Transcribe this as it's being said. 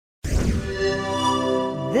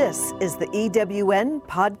This is the EWN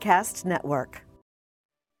Podcast Network.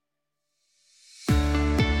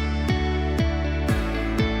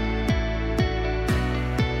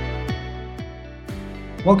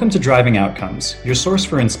 Welcome to Driving Outcomes, your source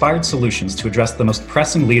for inspired solutions to address the most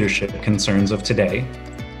pressing leadership concerns of today.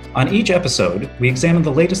 On each episode, we examine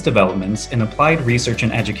the latest developments in applied research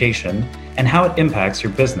and education and how it impacts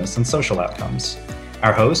your business and social outcomes.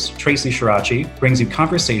 Our host, Traci, brings you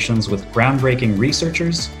conversations with groundbreaking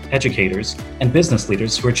researchers, educators, and business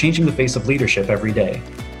leaders who are changing the face of leadership every day.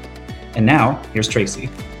 And now, here's Traci.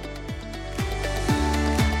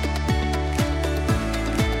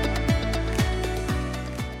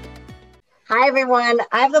 Hi, everyone.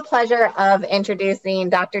 I have the pleasure of introducing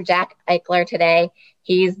Dr. Jack Eichler today.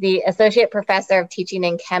 He's the Associate Professor of Teaching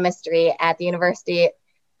and Chemistry at the University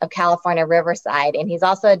of California, Riverside, and he's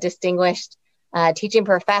also a distinguished teaching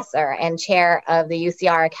professor and chair of the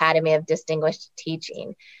UCR Academy of Distinguished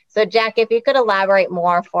Teaching. So, Jack, if you could elaborate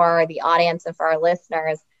more for the audience and for our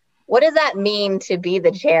listeners, what does that mean to be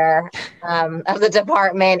the chair of the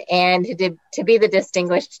department and to be the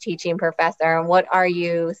distinguished teaching professor? And what are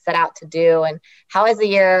you set out to do? And how has the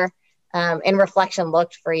year in reflection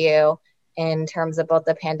looked for you in terms of both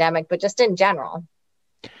the pandemic, but just in general?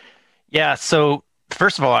 Yeah, so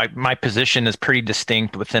first of all, my position is pretty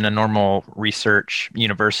distinct within a normal research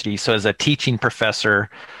university. So as a teaching professor,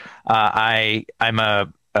 I'm a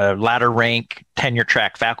ladder rank tenure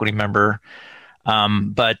track faculty member,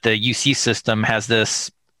 but the UC system has this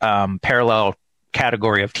parallel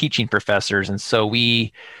category of teaching professors. And so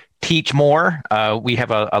we teach more. We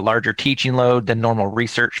have a larger teaching load than normal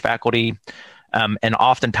research faculty. And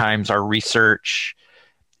oftentimes our research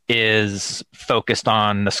is focused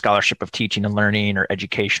on the scholarship of teaching and learning or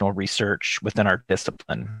educational research within our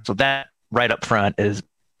discipline. So that right up front is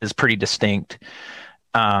pretty distinct.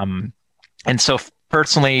 And so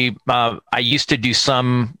personally, I used to do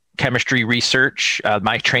some chemistry research.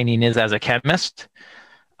 My training is as a chemist.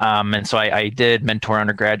 And so I did mentor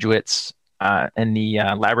undergraduates in the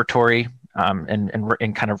laboratory and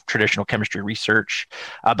in kind of traditional chemistry research.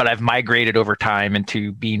 But I've migrated over time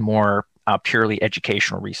into being more purely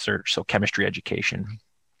educational research, so chemistry education.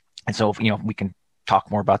 And so, we can talk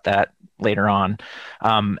more about that later on.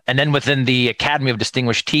 And then within the Academy of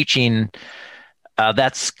Distinguished Teaching,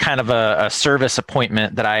 that's kind of a service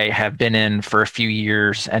appointment that I have been in for a few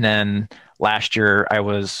years. And then last year, I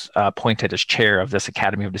was appointed as chair of this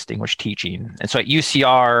Academy of Distinguished Teaching. And so at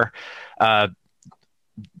UCR,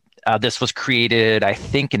 this was created, I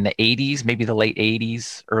think, in the 80s, maybe the late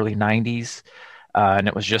 80s, early 90s. And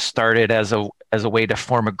it was just started as a way to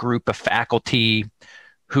form a group of faculty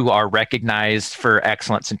who are recognized for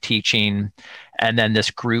excellence in teaching. And then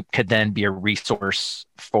this group could then be a resource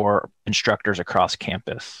for instructors across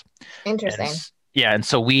campus. Interesting. And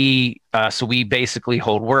so we basically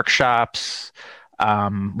hold workshops.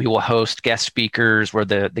 We will host guest speakers where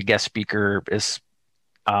the guest speaker is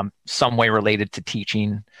some way related to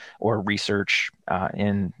teaching or research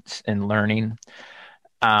in learning.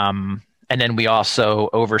 And then we also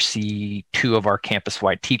oversee 2 of our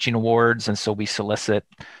campus-wide teaching awards. And so we solicit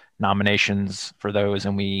nominations for those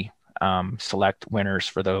and we select winners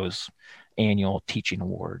for those annual teaching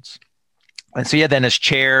awards. And so, then as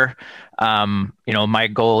chair, my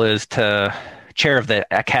goal is chair of the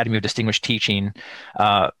Academy of Distinguished Teaching.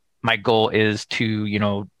 My goal is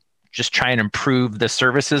to, just try and improve the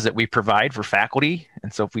services that we provide for faculty.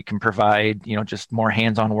 And so if we can provide, just more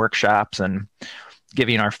hands-on workshops and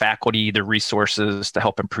giving our faculty the resources to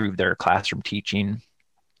help improve their classroom teaching.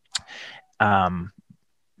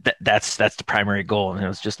 That's the primary goal. And it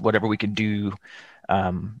was just whatever we can do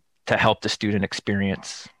to help the student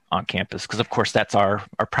experience on campus, because of course that's our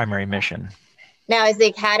primary mission. Now, is the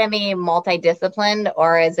Academy multidisciplined,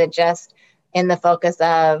 or is it just in the focus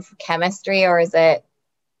of chemistry, or is it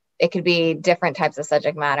could be different types of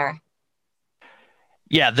subject matter?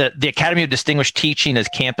 Yeah, the Academy of Distinguished Teaching is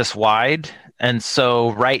campus-wide. And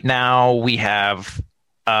so right now we have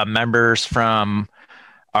members from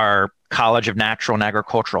our College of Natural and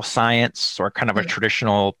Agricultural Science, or kind of a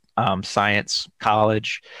traditional science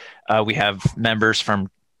college. We have members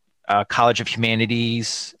from College of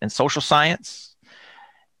Humanities and Social Science.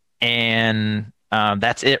 And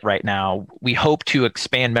that's it right now. We hope to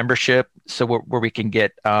expand membership so where we can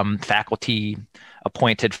get faculty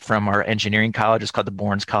appointed from our engineering college. It's called the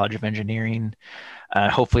Bournes College of Engineering.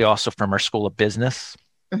 Hopefully also from our School of Business.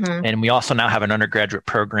 Mm-hmm. And we also now have an undergraduate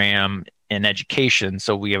program in education.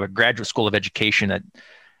 So we have a graduate school of education that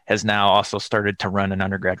has now also started to run an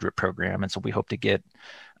undergraduate program. And so we hope to get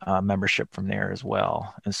membership from there as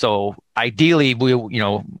well. And so ideally,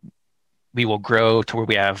 we will grow to where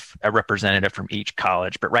we have a representative from each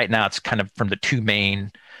college. But right now, it's kind of from the two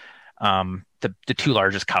main, the two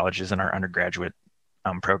largest colleges in our undergraduate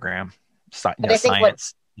program, science. But I think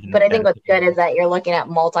what's good is that you're looking at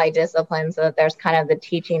multidiscipline, so that there's kind of the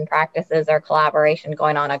teaching practices or collaboration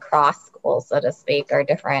going on across schools, so to speak, or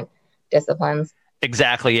different disciplines.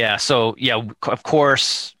 Exactly. Yeah. So yeah, of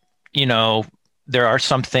course, there are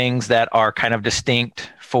some things that are kind of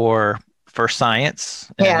distinct for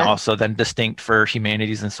science and also then distinct for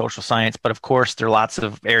humanities and social science. But of course, there are lots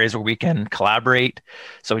of areas where we can collaborate.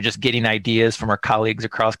 So just getting ideas from our colleagues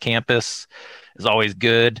across campus is always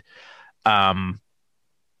good. And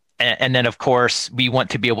then, of course, we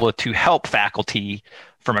want to be able to help faculty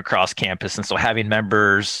from across campus. And so having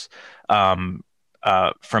members from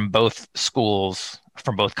both schools,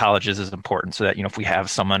 from both colleges is important, so that, if we have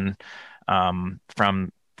someone from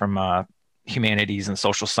humanities and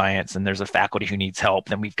social science and there's a faculty who needs help,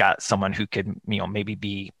 then we've got someone who could, maybe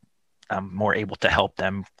be more able to help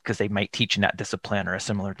them because they might teach in that discipline or a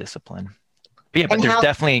similar discipline. But there's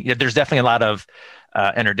definitely a lot of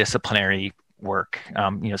interdisciplinary work,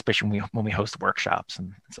 especially when we host workshops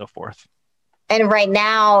and so forth. And right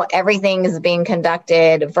now, everything is being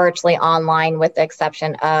conducted virtually online, with the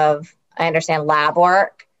exception of, I understand, lab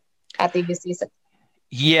work at the UC.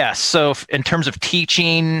 Yeah. So in terms of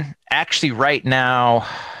teaching, actually right now,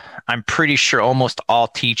 I'm pretty sure almost all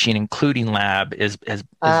teaching, including lab, is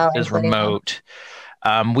remote.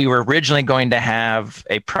 We were originally going to have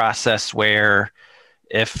a process where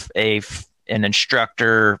if an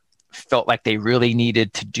instructor felt like they really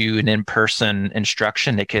needed to do an in-person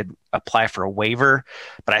instruction, they could apply for a waiver.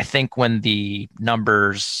 But I think when the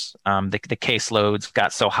numbers, the caseloads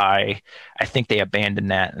got so high, I think they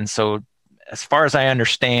abandoned that. And so as far as I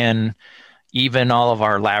understand, even all of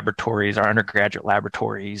our laboratories, our undergraduate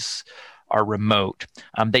laboratories, are remote.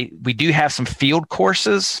 We do have some field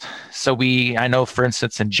courses. So I know, for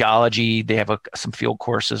instance, in geology, they have some field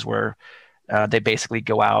courses where they basically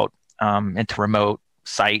go out into remote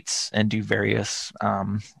sites and do various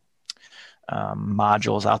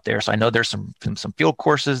modules out there. So I know there's some field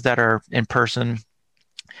courses that are in person.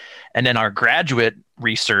 And then our graduate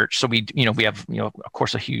research. So we have, of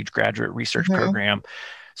course, a huge graduate research program.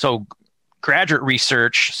 So graduate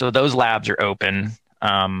research, so those labs are open.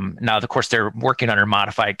 Now, of course, they're working under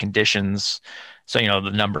modified conditions. So,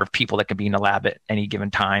 the number of people that can be in the lab at any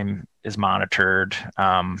given time is monitored.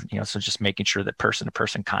 So just making sure that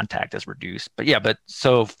person-to-person contact is reduced. But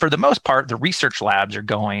so for the most part, the research labs are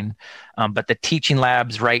going, but the teaching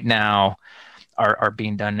labs right now are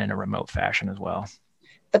being done in a remote fashion as well.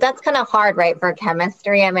 But that's kind of hard, right, for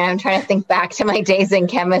chemistry? I mean, I'm trying to think back to my days in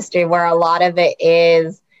chemistry where a lot of it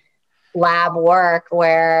is lab work,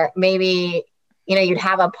 where maybe, you'd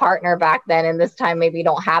have a partner back then, and this time maybe you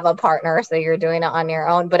don't have a partner, so you're doing it on your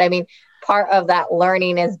own. But I mean, part of that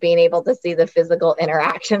learning is being able to see the physical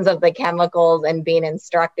interactions of the chemicals and being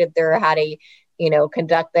instructed through how to,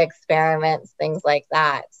 conduct the experiments, things like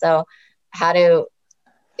that. So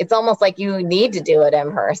it's almost like you need to do it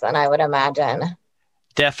in person, I would imagine.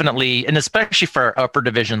 Definitely. And especially for our upper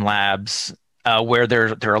division labs, where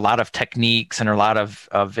there are a lot of techniques and a lot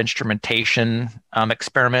of instrumentation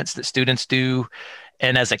experiments that students do.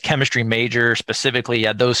 And as a chemistry major specifically,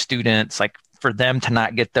 those students, like, for them to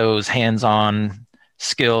not get those hands-on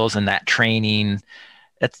skills and that training,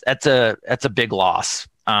 that's a big loss.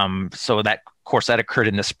 So that, of course, that occurred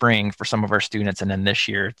in the spring for some of our students, and then this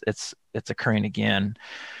year it's occurring again.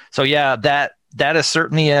 So yeah, that is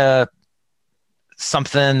certainly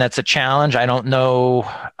something that's a challenge. I don't know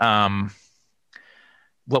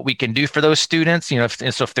what we can do for those students,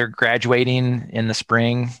 if they're graduating in the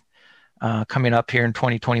spring, coming up here in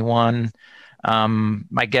 2021.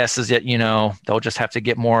 My guess is that, they'll just have to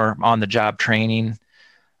get more on the job training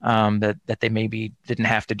that they maybe didn't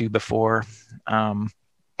have to do before. And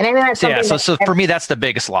I think that's so for me, that's the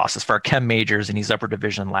biggest loss, is for our chem majors in these upper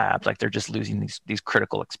division labs. Like, they're just losing these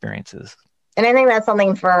critical experiences. And I think that's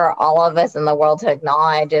something for all of us in the world to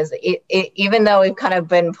acknowledge, is even though we've kind of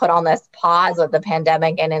been put on this pause with the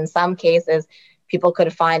pandemic, and in some cases people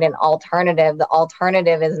could find an alternative, the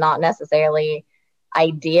alternative is not necessarily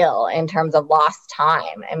ideal in terms of lost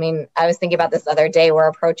time. I mean, I was thinking about this the other day, we're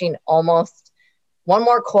approaching almost one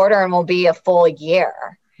more quarter and will be a full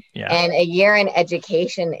year. Yeah. And a year in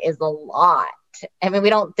education is a lot. I mean, we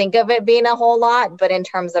don't think of it being a whole lot, but in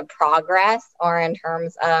terms of progress, or in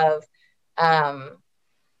terms of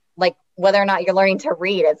like whether or not you're learning to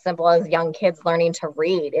read, as simple as young kids learning to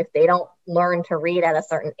read. If they don't learn to read at a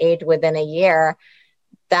certain age within a year,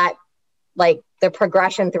 that like the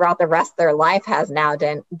progression throughout the rest of their life has now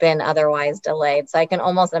been otherwise delayed. So I can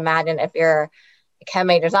almost imagine if you're a chem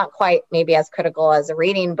major, it's not quite maybe as critical as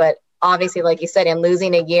reading, but obviously, like you said, in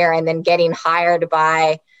losing a year and then getting hired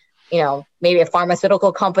by, maybe a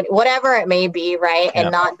pharmaceutical company, whatever it may be, right? Yeah.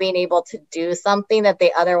 And not being able to do something that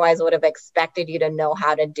they otherwise would have expected you to know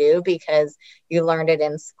how to do because you learned it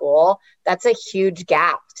in school. That's a huge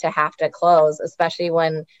gap to have to close, especially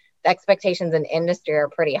when the expectations in industry are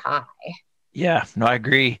pretty high. Yeah, no, I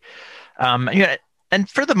agree. And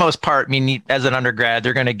for the most part, I mean, as an undergrad,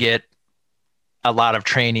 they're going to get a lot of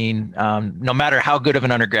training. No matter how good of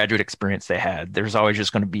an undergraduate experience they had, there's always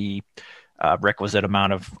just going to be a requisite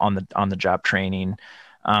amount of on the job training.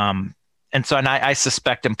 And I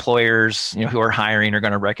suspect employers, who are hiring are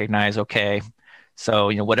going to recognize, okay,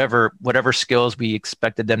 so, whatever skills we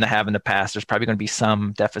expected them to have in the past, there's probably going to be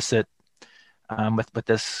some deficit with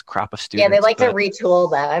this crop of students. Yeah, they like to retool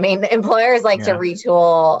them. I mean, employers like to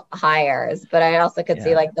retool hires, but I also could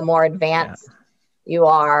see like the more advanced you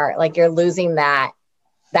are, like you're losing that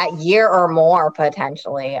year or more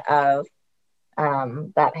potentially of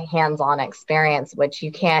that hands-on experience, which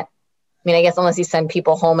you can't. I mean, I guess unless you send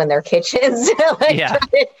people home in their kitchens to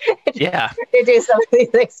to do some of these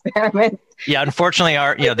experiments. Yeah, unfortunately,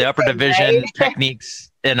 the upper division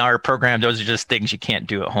techniques in our program, those are just things you can't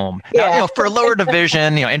do at home. Yeah. Now, for lower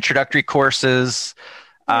division, introductory courses,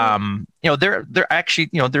 they're actually,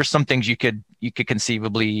 there's some things you could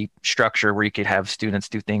conceivably structure where you could have students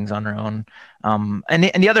do things on their own. And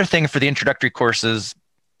the other thing for the introductory courses,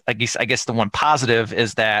 I guess the one positive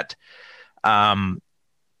is that,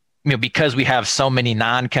 because we have so many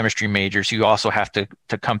non-chemistry majors who also have to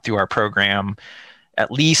come through our program,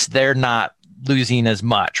 at least they're not losing as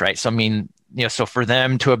much, right? So, I mean, so for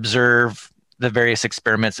them to observe the various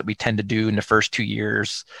experiments that we tend to do in the first 2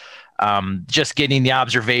 years, just getting the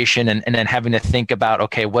observation and then having to think about,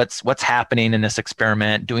 okay, what's happening in this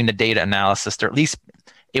experiment, doing the data analysis, they're at least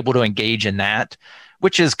able to engage in that,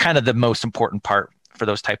 which is kind of the most important part for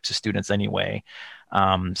those types of students anyway.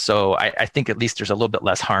 So I think at least there's a little bit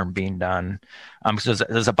less harm being done. Because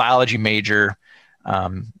as a biology major,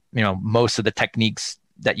 most of the techniques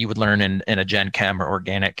that you would learn in a gen chem or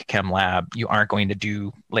organic chem lab, you aren't going to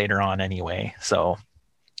do later on anyway. So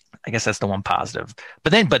I guess that's the one positive.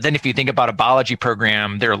 But then if you think about a biology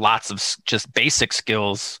program, there are lots of just basic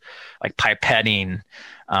skills like pipetting,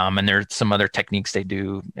 and there's some other techniques they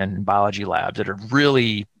do in biology labs that are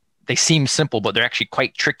really, they seem simple, but they're actually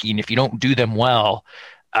quite tricky. And if you don't do them well,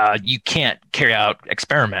 you can't carry out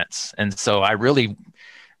experiments. And so I really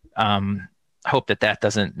hope that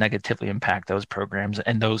doesn't negatively impact those programs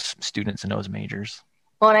and those students in those majors.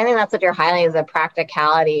 Well, and I think that's what you're highlighting is the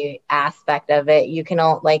practicality aspect of it. You can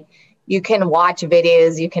watch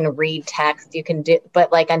videos, you can read text, you can do,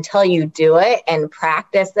 but like until you do it and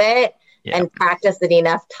practice it and practice it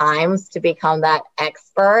enough times to become that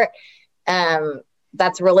expert,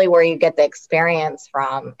 that's really where you get the experience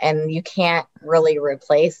from, and you can't really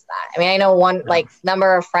replace that. I mean, I know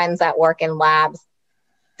number of friends that work in labs,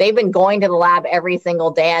 they've been going to the lab every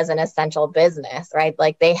single day as an essential business, right?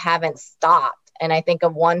 Like they haven't stopped. And I think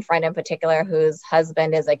of one friend in particular whose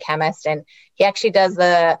husband is a chemist, and he actually does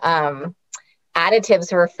the additives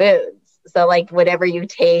for foods. So like whatever you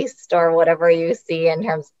taste or whatever you see in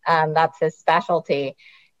terms, that's his specialty.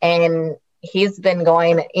 And he's been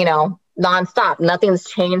going, nonstop. Nothing's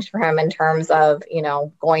changed for him in terms of,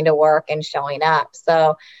 going to work and showing up.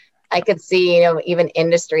 So I could see, even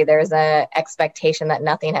industry, there's a expectation that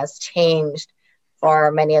nothing has changed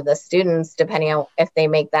for many of the students, depending on if they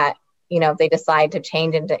make that, if they decide to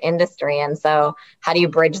change into industry. And so how do you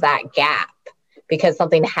bridge that gap? Because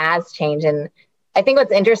something has changed. And I think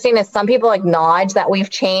what's interesting is some people acknowledge that we've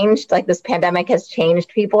changed, like this pandemic has changed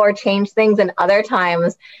people or changed things. And other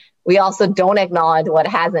times we also don't acknowledge what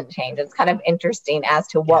hasn't changed. It's kind of interesting as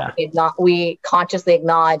to what we consciously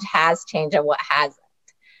acknowledge has changed and what hasn't.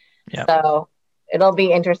 Yeah. So it'll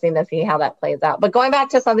be interesting to see how that plays out. But going back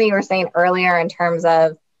to something you were saying earlier in terms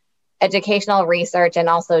of educational research and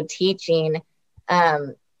also teaching,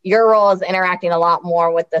 your role is interacting a lot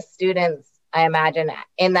more with the students, I imagine,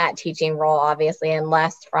 in that teaching role, obviously, and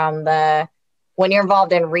less from when you're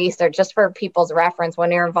involved in research, just for people's reference,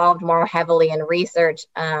 when you're involved more heavily in research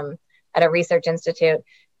at a research institute,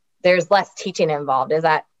 there's less teaching involved. Is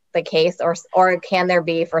that the case? Or can there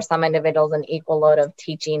be for some individuals an equal load of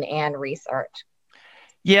teaching and research?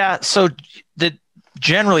 Yeah. So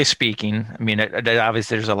generally speaking, I mean,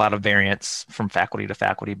 obviously there's a lot of variance from faculty to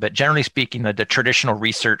faculty, but generally speaking, the traditional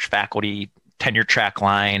research faculty tenure track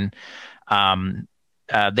line,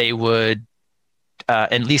 they would,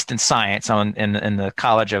 at least in science, in the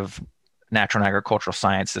College of natural and agricultural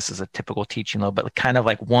science, this is a typical teaching load, but kind of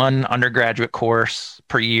like one undergraduate course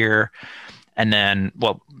per year, and then,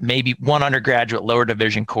 well, maybe one undergraduate lower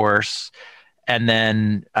division course, and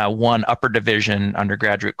then one upper division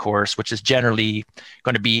undergraduate course, which is generally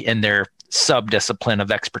going to be in their sub-discipline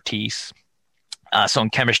of expertise. So in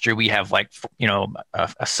chemistry, we have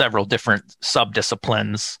several different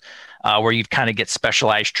sub-disciplines where you kind of get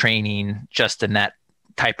specialized training just in that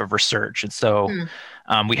type of research. And so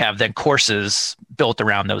we have then courses built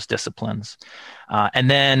around those disciplines.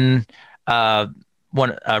 And then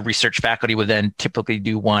one research faculty would then typically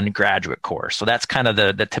do one graduate course. So that's kind of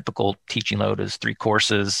the typical teaching load is 3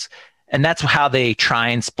 courses. And that's how they try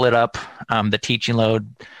and split up the teaching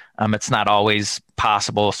load. It's not always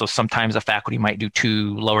possible. So sometimes a faculty might do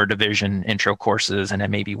 2 lower division intro courses and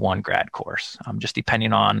then maybe 1 grad course, just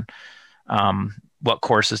depending on what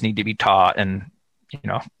courses need to be taught and,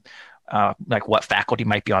 like what faculty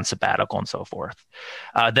might be on sabbatical and so forth.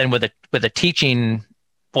 Then with a teaching,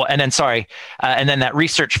 and then that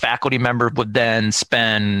research faculty member would then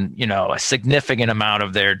spend, a significant amount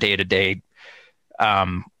of their day-to-day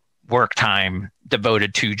work time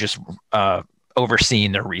devoted to just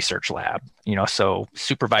overseeing their research lab, so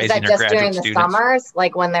supervising their graduate students. Is that just during the summers,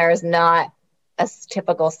 like when there's not a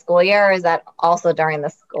typical school year, or is that also during the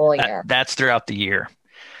school year? That's throughout the year.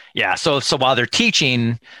 Yeah. So while they're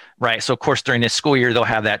teaching, right. So of course, during this school year, they'll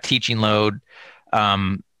have that teaching load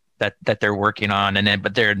that they're working on. And then,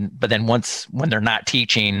 but then when they're not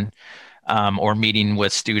teaching or meeting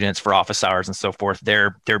with students for office hours and so forth,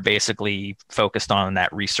 they're basically focused on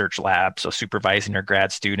that research lab. So supervising their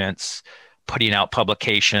grad students, putting out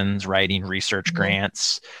publications, writing research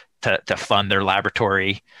grants to fund their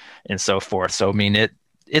laboratory and so forth. So, I mean,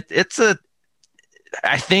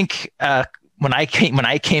 I think when I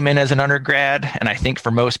came in as an undergrad, and I think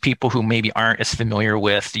for most people who maybe aren't as familiar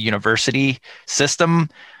with the university system,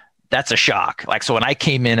 that's a shock. Like, so when I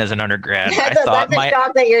came in as an undergrad, I thought that's a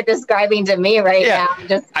shock that you're describing to me right now. I'm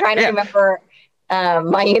just trying to remember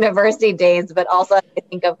my university days, but also I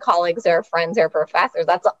think of colleagues or friends or professors.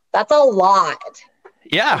 That's a lot.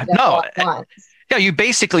 Yeah, no. Yeah, you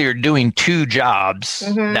basically are doing 2 jobs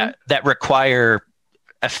that require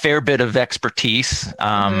a fair bit of expertise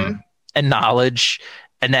and knowledge,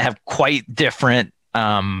 and that have quite different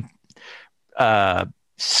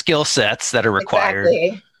skill sets that are required.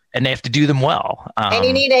 Exactly. And they have to do them well. And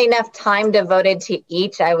you need enough time devoted to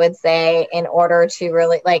each, I would say, in order to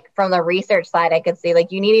really, like, from the research side, I could see,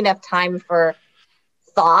 like, you need enough time for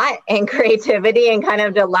thought and creativity and kind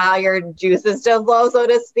of to allow your juices to flow, so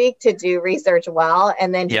to speak, to do research well.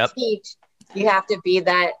 And then to teach, you have to be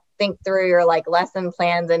that, think through your, like, lesson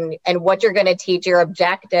plans and what you're going to teach, your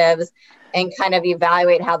objectives, and kind of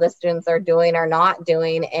evaluate how the students are doing or not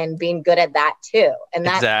doing, and being good at that too. And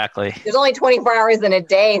that, exactly. There's only 24 hours in a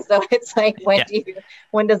day, so it's like,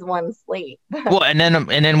 when does one sleep? Well, and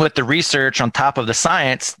then with the research on top of the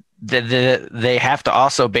science, they have to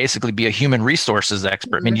also basically be a human resources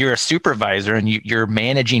expert. I mean, you're a supervisor and you're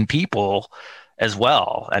managing people as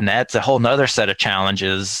well, and that's a whole nother set of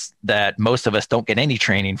challenges that most of us don't get any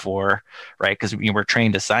training for, right? Because we're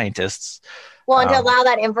trained as scientists. Well, and to allow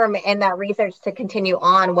that information and that research to continue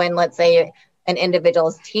on when, let's say, an individual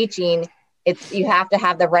is teaching, you have to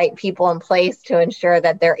have the right people in place to ensure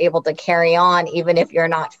that they're able to carry on, even if you're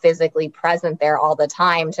not physically present there all the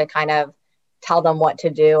time, to kind of tell them what to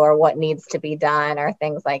do or what needs to be done or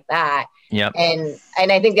things like that. Yep. And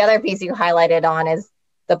I think the other piece you highlighted on is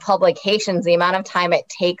the publications, the amount of time it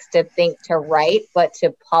takes to think, to write, but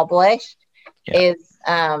to publish is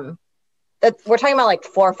we're talking about like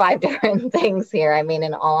 4 or 5 different things here. I mean,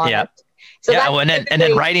 in all honesty. So and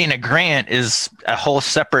then writing a grant is a whole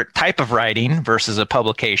separate type of writing versus a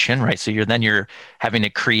publication, right? So you're having to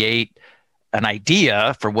create an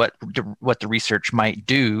idea for what the research might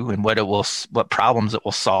do and what problems it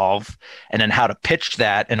will solve, and then how to pitch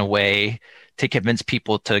that in a way to convince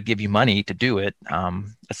people to give you money to do it.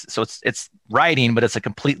 So it's writing, but it's a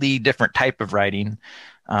completely different type of writing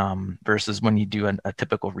versus when you do a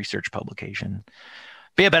typical research publication.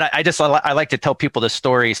 But I like to tell people this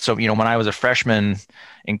story. So, when I was a freshman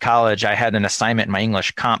in college, I had an assignment in my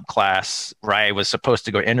English comp class where I was supposed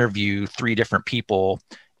to go interview 3 different people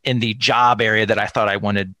in the job area that I thought I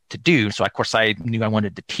wanted to do. So, of course, I knew I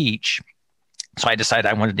wanted to teach. So I decided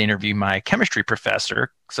I wanted to interview my chemistry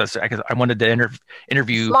professor. So I wanted to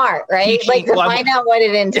interview. Smart, right? Teaching. Like to find out what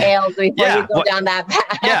it entails before you go down that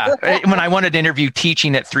path. Yeah. When I wanted to interview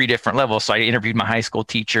teaching at 3 different levels. So I interviewed my high school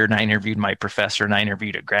teacher, and I interviewed my professor, and I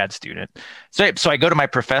interviewed a grad student. So I go to my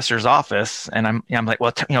professor's office, and I'm like,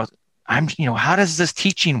 well, how does this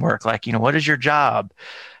teaching work? Like, what is your job?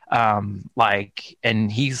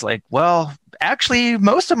 And he's like, well, actually,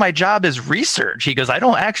 most of my job is research. He goes, I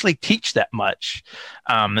don't actually teach that much.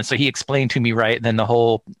 And so he explained to me, right, then the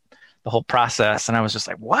whole process. And I was just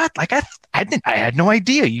like, what? Like, I had no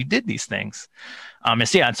idea you did these things. And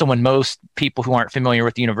so when most people who aren't familiar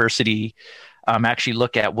with the university actually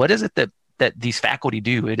look at what is it that these faculty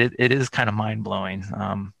do, it is kind of mind blowing.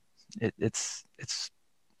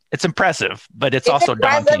 It's impressive, but it's also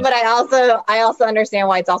impressive, daunting. But I also understand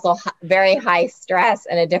why it's also very high stress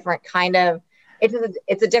and a different kind of,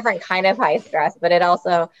 it's a different kind of high stress, but it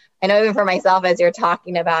also, I know even for myself, as you're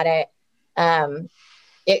talking about it,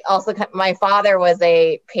 it also, my father was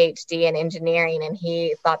a PhD in engineering, and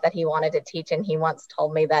he thought that he wanted to teach. And he once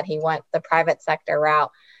told me that he went the private sector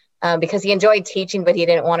route because he enjoyed teaching, but he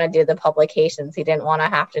didn't want to do the publications. He didn't want to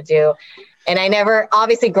have to do. And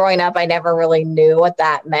obviously growing up, I never really knew what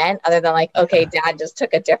that meant other than like, okay, dad just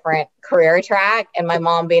took a different career track, and my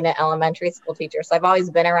mom being an elementary school teacher. So I've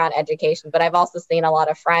always been around education, but I've also seen a lot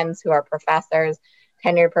of friends who are professors,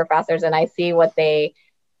 tenured professors, and I see what they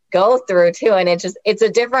go through too. And it's a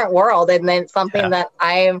different world. And then something that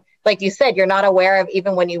I'm, like you said, you're not aware of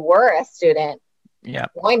even when you were a student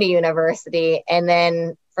going to university. And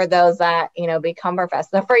then for those that, become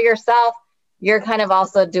professors. So for yourself, you're kind of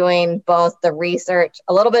also doing both the research,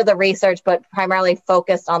 a little bit of the research, but primarily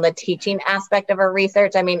focused on the teaching aspect of our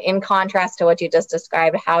research. I mean, in contrast to what you just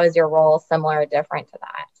described, how is your role similar or different to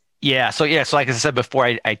that? So like I said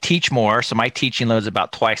before, I teach more. So my teaching load is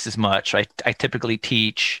about twice as much. I typically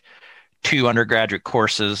teach 2 undergraduate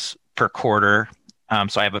courses per quarter.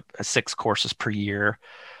 So I have 6 courses per year.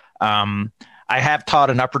 I have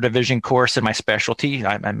taught an upper division course in my specialty.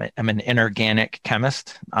 I'm an inorganic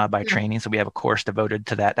chemist by training. So we have a course devoted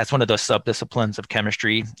to that. That's one of those subdisciplines of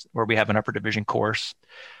chemistry where we have an upper division course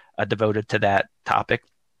devoted to that topic.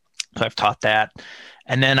 So I've taught that.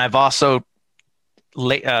 And then I've also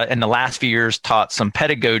in the last few years taught some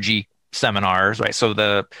pedagogy seminars, right? So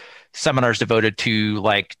the seminars devoted to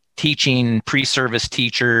like teaching pre-service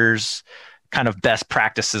teachers, kind of best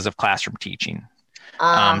practices of classroom teaching.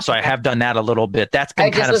 So I have done that a little bit. That's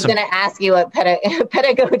been I was going to ask you what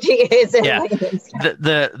pedagogy is.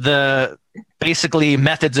 The basically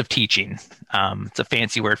methods of teaching. It's a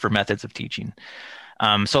fancy word for methods of teaching.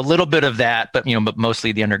 So a little bit of that, but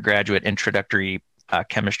mostly the undergraduate introductory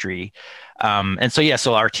chemistry.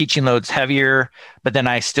 So our teaching load's heavier, but then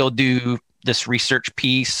I still do this research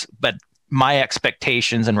piece, but my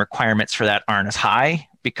expectations and requirements for that aren't as high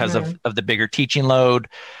because of the bigger teaching load.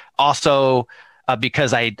 Also,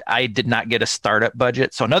 because I did not get a startup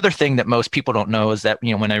budget. So another thing that most people don't know is that,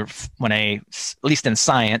 when I at least in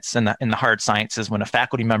science and in the hard sciences, when a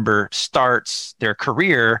faculty member starts their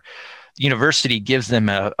career, the university gives them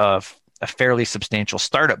a fairly substantial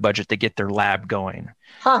startup budget to get their lab going.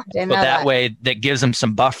 So that way that gives them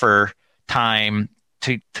some buffer time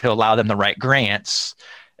to allow them to write grants.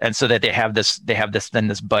 And so that they have this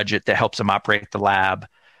budget that helps them operate the lab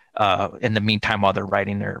in the meantime while they're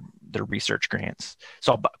writing their research grants.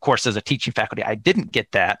 So of course, as a teaching faculty, I didn't get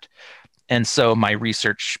that. And so my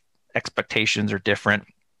research expectations are different.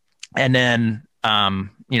 And then,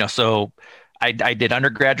 so I did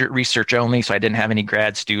undergraduate research only, so I didn't have any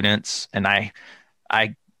grad students. And I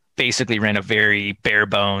basically ran a very bare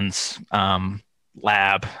bones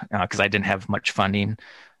lab because I didn't have much funding,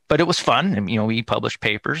 but it was fun. And, we published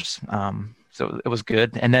papers. So it was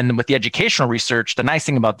good. And then with the educational research, the nice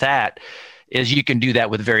thing about that is you can do that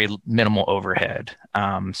with very minimal overhead.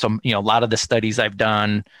 So a lot of the studies I've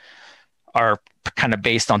done are kind of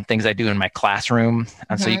based on things I do in my classroom.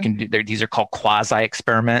 And so you can do, these are called quasi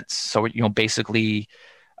experiments. So, basically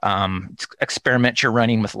experiments you're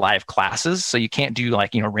running with live classes. So you can't do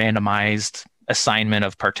randomized assignment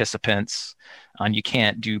of participants. And you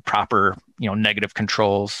can't do proper, negative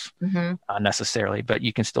controls necessarily, but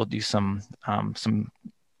you can still do some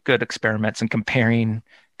good experiments and comparing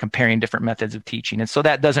different methods of teaching. And so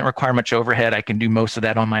that doesn't require much overhead. I can do most of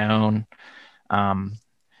that on my own.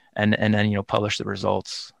 And then, publish the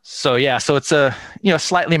results. So it's a,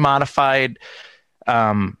 slightly modified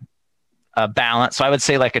balance. So I would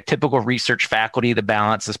say like a typical research faculty, the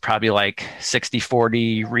balance is probably like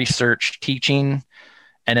 60-40 research teaching.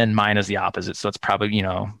 And then mine is the opposite. So it's probably,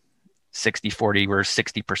 60-40 where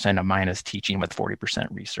 60% of mine is teaching with 40%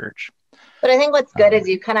 research. But I think what's good is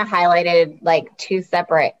you kind of highlighted like 2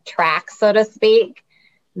 separate tracks, so to speak,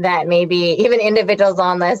 that maybe even individuals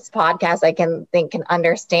on this podcast can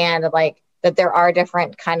understand like that there are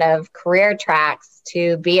different kind of career tracks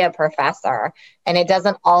to be a professor, and it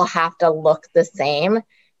doesn't all have to look the same.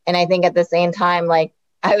 And I think at the same time, like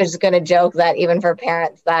I was going to joke that even for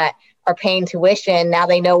parents that are paying tuition, now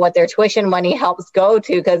they know what their tuition money helps go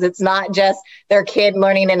to, because it's not just their kid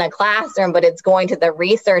learning in a classroom, but it's going to the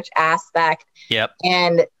research aspect. Yep.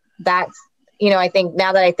 And that's, I think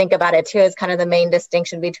now that I think about it too, is kind of the main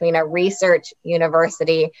distinction between a research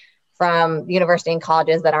university from university and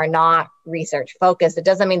colleges that are not research focused. It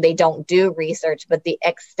doesn't mean they don't do research, but the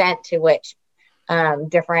extent to which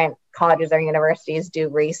different colleges or universities do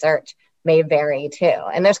research may vary too.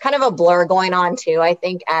 And there's kind of a blur going on too, I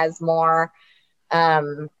think, as more,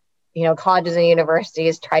 colleges and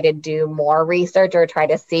universities try to do more research or try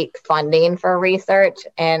to seek funding for research.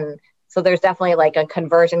 And so there's definitely like a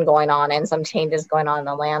conversion going on and some changes going on in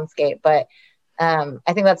the landscape. But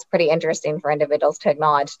I think that's pretty interesting for individuals to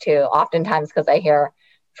acknowledge too, oftentimes, because I hear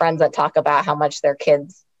friends that talk about how much their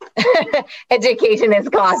kids' education is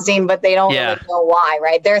costing, but they don't really know why,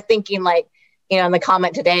 right? They're thinking like, and the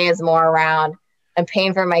comment today is more around, I'm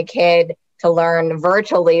paying for my kid to learn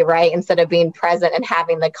virtually, right? Instead of being present and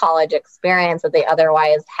having the college experience that they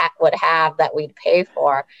otherwise would have that we'd pay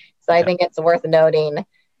for. So I think it's worth noting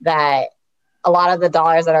that a lot of the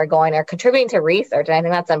dollars that are going are contributing to research. And I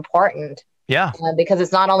think that's important. Yeah. Because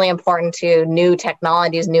it's not only important to new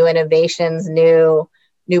technologies, new innovations, new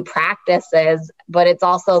practices, but it's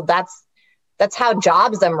also that's how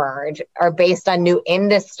jobs emerge, are based on new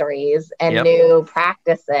industries and new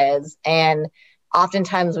practices. And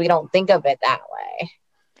oftentimes we don't think of it that way.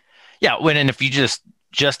 Yeah. And if you just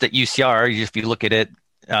at UCR, if you look at it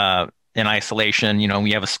in isolation,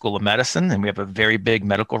 we have a school of medicine and we have a very big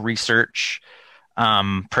medical research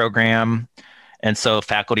program. And so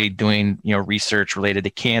faculty doing, research related to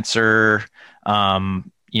cancer,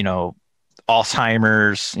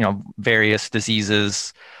 Alzheimer's, various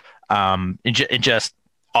diseases, and just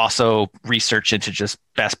also research into just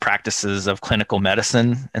best practices of clinical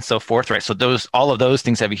medicine and so forth, right? So all of those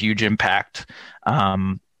things have a huge impact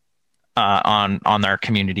on our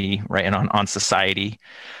community, right, and on society.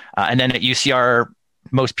 And then at UCR,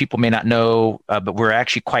 most people may not know, but we're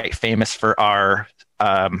actually quite famous for our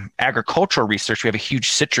agricultural research. We have a huge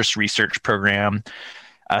citrus research program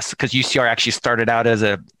because UCR actually started out as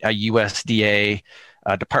a USDA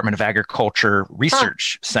Department of Agriculture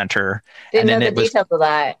research center. Didn't know the details of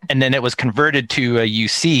that. And then it was converted to a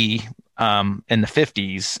UC in the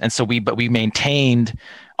 50s. And so we maintained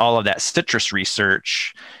all of that citrus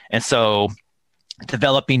research. And so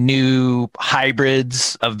developing new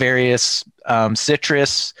hybrids of various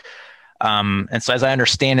citrus. And so as I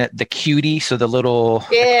understand it, the cutie, so the little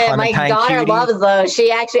my daughter cutie, loves those.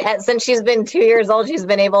 She actually, since she's been 2 years old, she's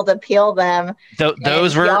been able to peel them.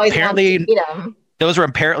 Those were apparently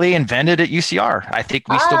invented at UCR. I think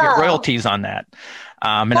we still get royalties on that.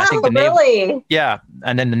 And I think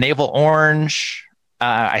and then the navel orange,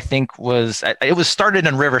 I think it was started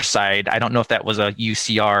in Riverside. I don't know if that was a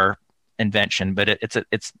UCR invention, but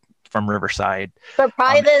it's from Riverside. So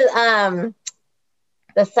probably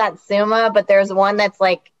the Satsuma, but there's one that's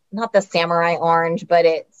like not the samurai orange, but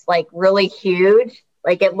it's like really huge.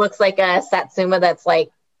 Like it looks like a Satsuma that's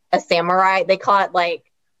like a samurai. They call it like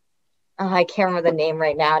I can't remember the name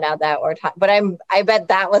right now that we're talking, but I bet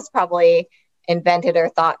that was probably invented or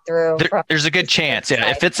thought through. There's a good chance.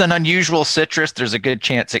 Yeah. If it's an unusual citrus, there's a good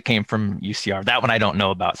chance it came from UCR. That one I don't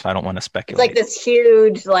know about, so I don't want to speculate. It's like this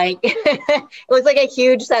huge, it looks like a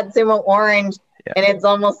huge Satsuma orange, and it's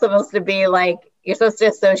almost supposed to be like, you're supposed to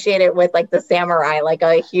associate it with like the samurai, like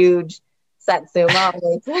a huge Satsuma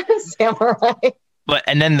samurai. But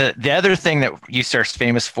and then the other thing that UCR is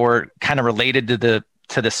famous for, kind of related to the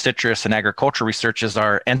citrus and agriculture research, is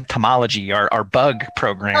our entomology, our bug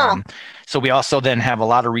program. So we also then have a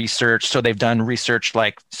lot of research. So they've done research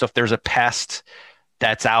so if there's a pest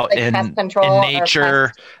that's out like in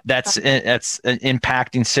nature that's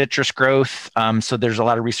impacting citrus growth. So there's a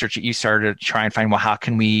lot of research at UCR to try and find, how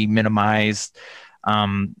can we minimize,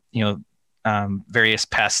 various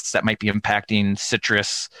pests that might be impacting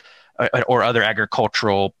citrus or other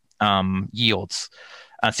agricultural yields.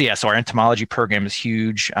 So our entomology program is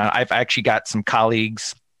huge. I've actually got some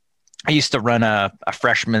colleagues. I used to run a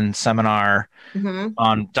freshman seminar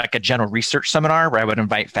on like a general research seminar where I would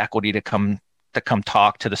invite faculty to come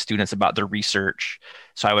talk to the students about their research.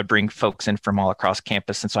 So I would bring folks in from all across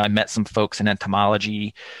campus. And so I met some folks in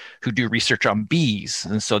entomology who do research on bees.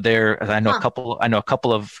 And so I know a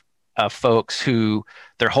couple of folks who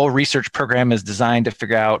their whole research program is designed to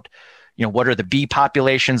figure out, what are the bee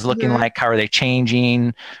populations looking like? How are they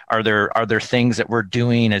changing? Are there things that we're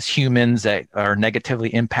doing as humans that are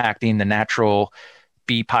negatively impacting the natural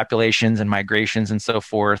bee populations and migrations and so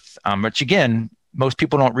forth? Which again, most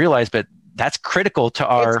people don't realize, but that's critical to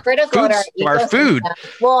our it's critical food, to our food.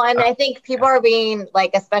 Well, and I think people are being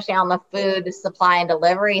like, especially on the food supply and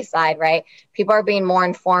delivery side, right? People are being more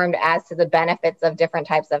informed as to the benefits of different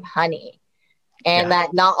types of honey. And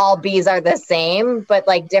that not all bees are the same, but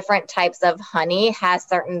like different types of honey has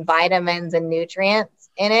certain vitamins and nutrients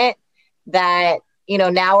in it that, you know,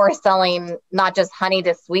 now we're selling not just honey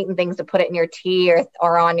to sweeten things, to put it in your tea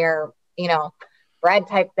or on your, you know, bread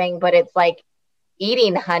type thing, but it's like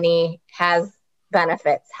eating honey has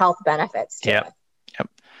benefits, health benefits to it. Yep.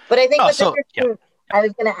 But I think I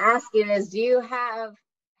was going to ask you is, have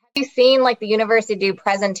you seen like the university do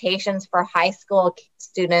presentations for high school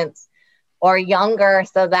students or younger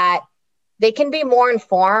so that they can be more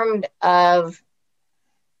informed of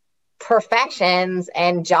professions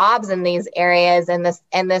and jobs in these areas and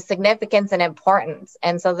the significance and importance?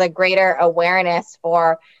 And so the greater awareness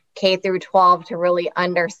for K through 12 to really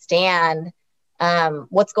understand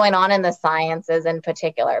what's going on in the sciences in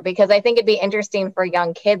particular, because I think it'd be interesting for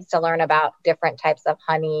young kids to learn about different types of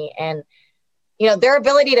honey, and, you know, their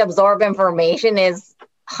ability to absorb information is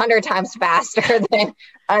 100 times faster than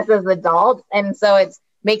us as adults. And so it's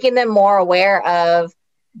making them more aware of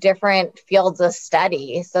different fields of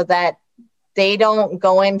study so that they don't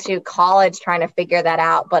go into college trying to figure that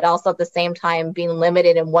out, but also at the same time being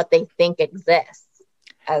limited in what they think exists.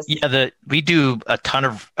 We do a ton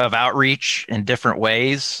of outreach in different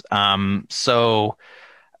ways. So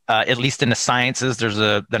at least in the sciences, there's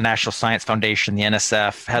the National Science Foundation, the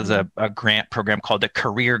NSF, has a grant program called the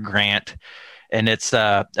Career Grant. And it's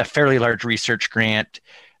a fairly large research grant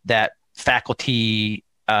that faculty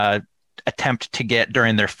attempt to get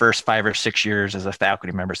during their first 5 or 6 years as a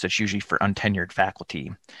faculty member. So it's usually for untenured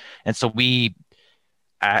faculty. And so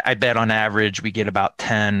I bet on average, we get about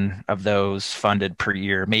 10 of those funded per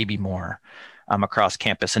year, maybe more, across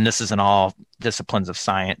campus. And this is in all disciplines of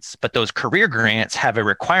science. But those career grants have a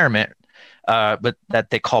requirement but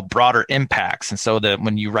that they call broader impacts. And so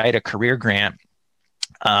when you write a career grant,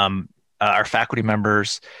 our faculty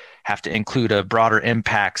members have to include a broader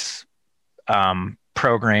impacts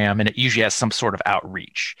program, and it usually has some sort of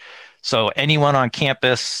outreach. So anyone on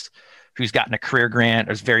campus who's gotten a career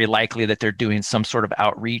grant, is very likely that they're doing some sort of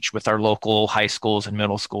outreach with our local high schools and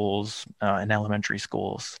middle schools and elementary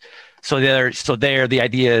schools. So the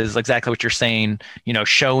idea is exactly what you're saying, you know,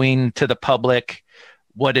 showing to the public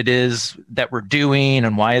what it is that we're doing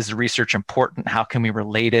and why is the research important, how can we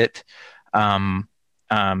relate it to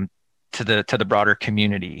the broader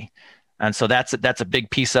community. And so that's a big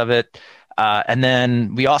piece of it. And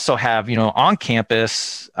then we also have, you know, on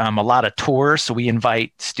campus, a lot of tours. So we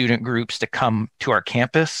invite student groups to come to our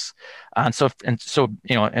campus. And so,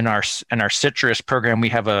 you know, in our citrus program, we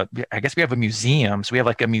have a museum. So we have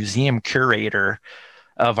like a museum curator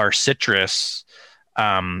of our citrus.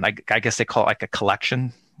 I guess they call it like a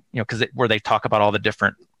collection, you know, where they talk about all the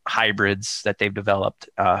different hybrids that they've developed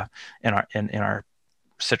in our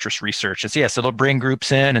citrus research. So it'll bring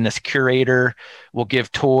groups in, and this curator will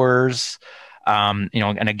give tours, you know,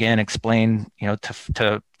 and again explain, you know,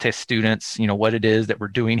 to students, you know, what it is that we're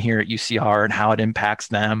doing here at UCR and how it impacts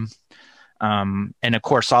them. And of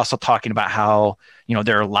course, also talking about how, you know,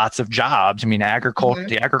 there are lots of jobs. I mean, the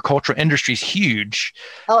agricultural industry is huge.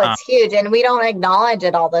 Oh, it's huge, and we don't acknowledge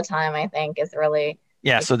it all the time. I think is really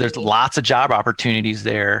so there's lots of job opportunities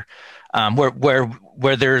there,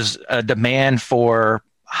 where there's a demand for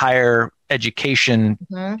higher education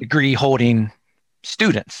degree holding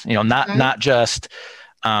students, you know, not just,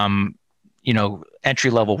 you know, entry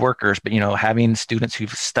level workers, but, you know, having students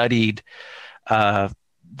who've studied the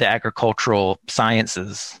agricultural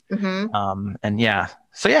sciences. So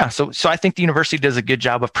I think the university does a good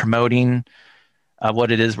job of promoting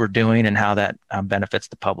what it is we're doing and how that benefits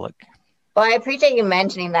the public. Well, I appreciate you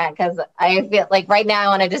mentioning that, because I feel like right now I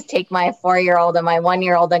want to just take my 4-year-old and my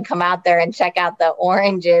 1-year-old and come out there and check out the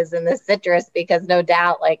oranges and the citrus, because no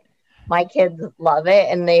doubt, like, my kids love it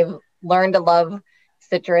and they've learned to love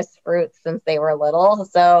citrus fruits since they were little.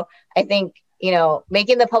 So I think, you know,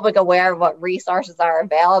 making the public aware of what resources are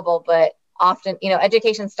available, but often, you know,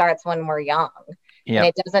 education starts when we're young. And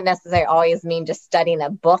it doesn't necessarily always mean just studying a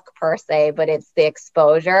book per se, but it's the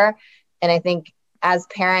exposure. And I think as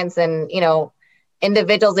parents and, you know,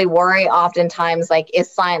 individuals, we worry oftentimes, like,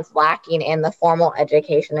 is science lacking in the formal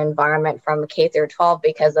education environment from K through 12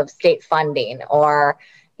 because of state funding, or,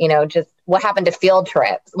 you know, just what happened to field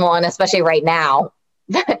trips? Well, and especially right now,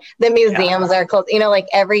 the museums are closed, you know, like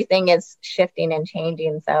everything is shifting and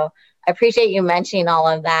changing. So I appreciate you mentioning all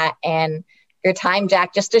of that and your time,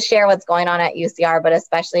 Jack, just to share what's going on at UCR, but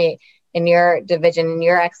especially in your division, in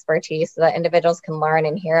your expertise, so that individuals can learn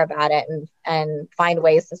and hear about it and find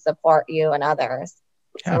ways to support you and others.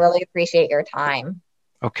 So really appreciate your time.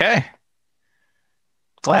 Okay.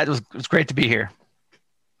 Glad it was great to be here.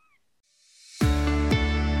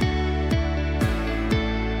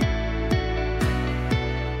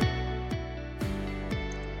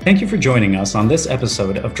 Thank you for joining us on this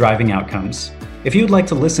episode of Driving Outcomes. If you'd like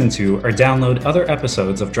to listen to or download other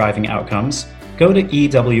episodes of Driving Outcomes, go to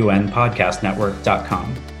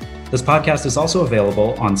ewnpodcastnetwork.com. This podcast is also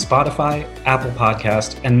available on Spotify, Apple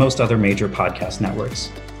Podcast, and most other major podcast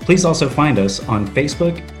networks. Please also find us on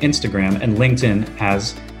Facebook, Instagram, and LinkedIn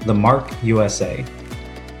as The Mark USA.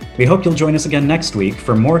 We hope you'll join us again next week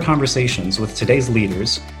for more conversations with today's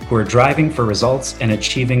leaders who are driving for results and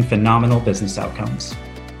achieving phenomenal business outcomes.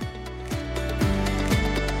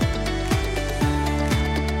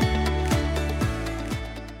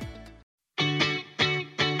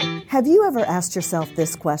 Have you ever asked yourself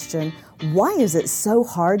this question? Why is it so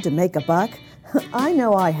hard to make a buck? I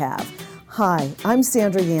know I have. Hi, I'm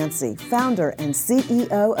Sandra Yancey, founder and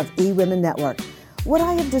CEO of eWomen Network. What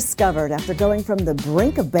I have discovered after going from the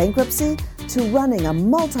brink of bankruptcy to running a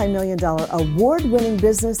multi-million-dollar award-winning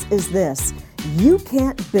business is this: you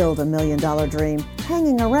can't build $1 million dream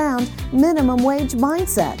hanging around minimum wage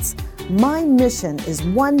mindsets. My mission is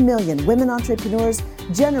 1 million women entrepreneurs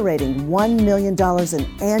generating $1 million in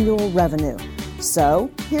annual revenue.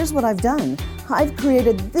 So here's what I've done. I've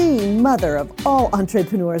created the mother of all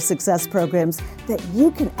entrepreneur success programs that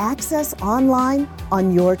you can access online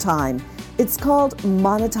on your time. It's called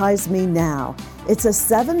Monetize Me Now. It's a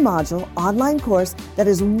 7-module online course that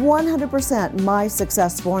is 100% my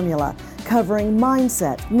success formula, covering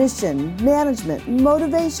mindset, mission, management,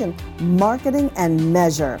 motivation, marketing, and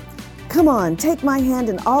measure. Come on, take my hand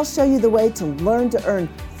and I'll show you the way to learn to earn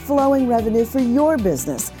flowing revenue for your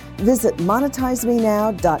business. Visit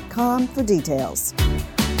monetizemenow.com for details.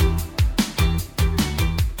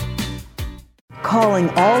 Calling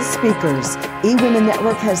all speakers, eWomen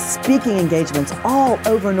Network has speaking engagements all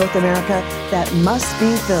over North America that must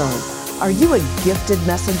be filled. Are you a gifted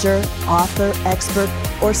messenger, author, expert,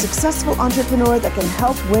 or successful entrepreneur that can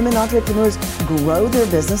help women entrepreneurs grow their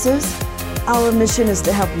businesses? Our mission is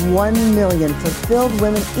to help 1 million fulfilled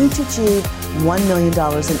women each achieve $1 million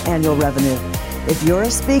in annual revenue. If you're a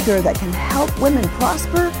speaker that can help women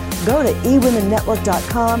prosper, go to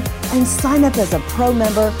eWomenNetwork.com and sign up as a pro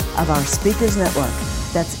member of our Speakers Network.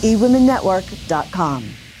 That's eWomenNetwork.com.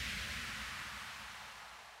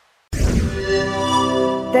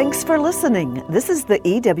 Thanks for listening. This is the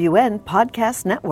EWN Podcast Network.